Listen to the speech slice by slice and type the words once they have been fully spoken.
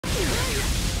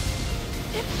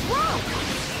It broke!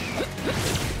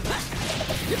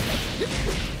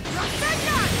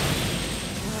 Rasengan!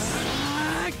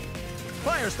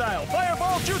 Fire style,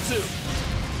 fireball jutsu!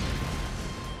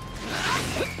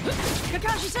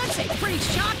 Kakashi-sensei, pretty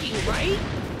shocking, right?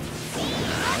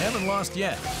 I haven't lost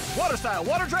yet. Water style,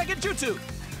 water dragon jutsu!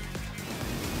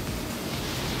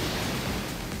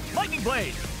 Lightning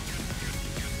blade!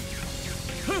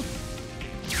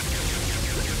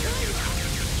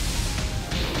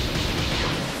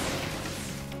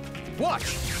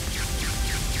 Watch!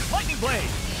 Lightning blade!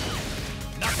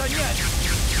 Not done yet!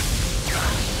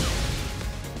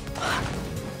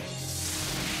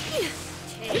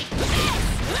 Take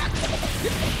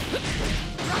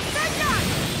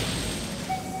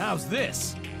this! How's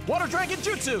this? Water dragon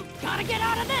jutsu! Gotta get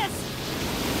out of this!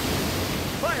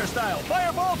 Fire style,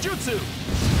 fireball jutsu!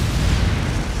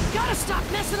 Gotta stop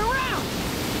messing around!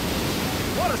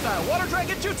 Water style, water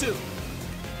dragon jutsu!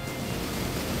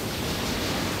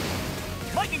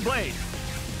 Lightning blade!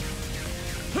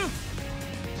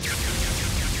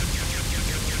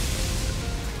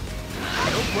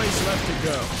 No place left to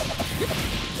go.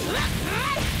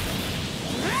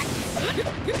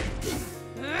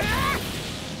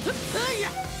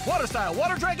 Water style,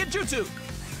 water dragon jutsu!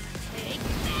 Take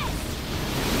this!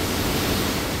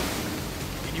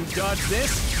 Can you dodge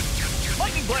this?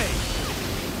 Lightning blade!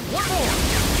 One more!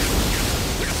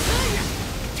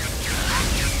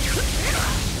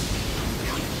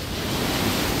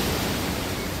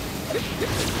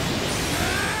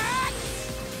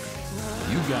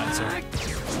 You guys are...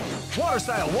 Water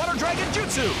style, water dragon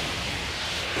jutsu!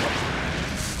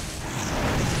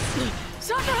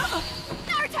 Sakura!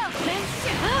 Naruto!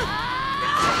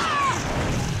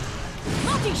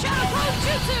 Multi-shadow clone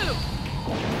jutsu!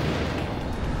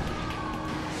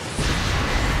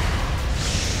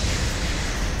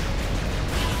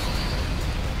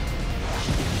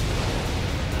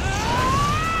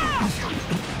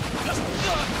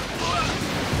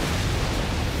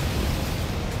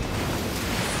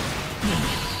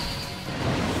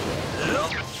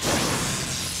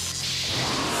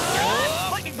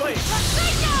 Lightning blade!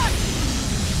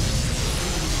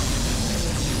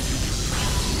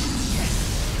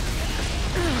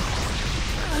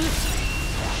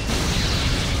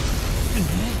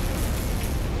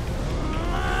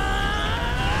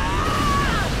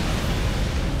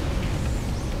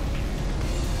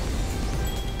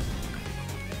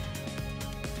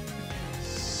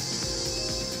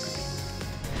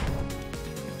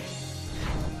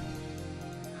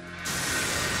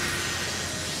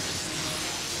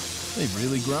 They've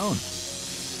really grown.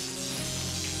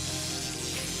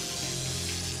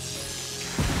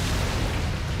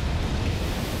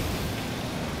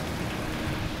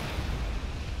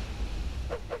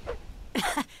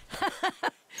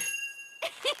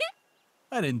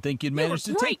 I didn't think you'd manage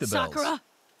to take the bells. Sakura.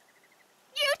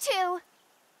 You two!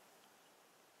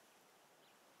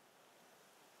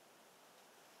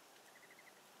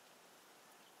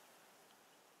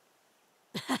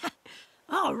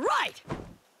 All right!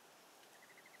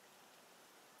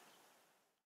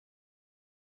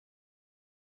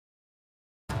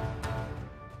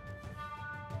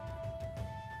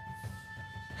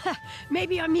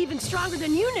 Maybe I'm even stronger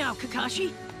than you now,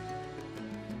 Kakashi.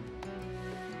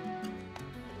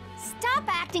 Stop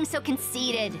acting so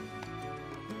conceited.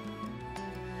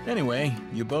 Anyway,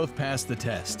 you both passed the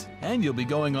test, and you'll be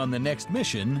going on the next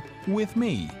mission with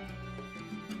me.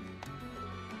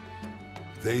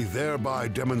 They thereby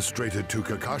demonstrated to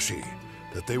Kakashi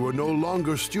that they were no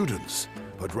longer students,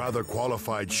 but rather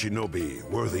qualified shinobi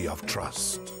worthy of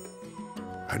trust.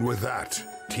 And with that,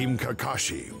 Team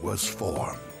Kakashi was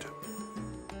formed.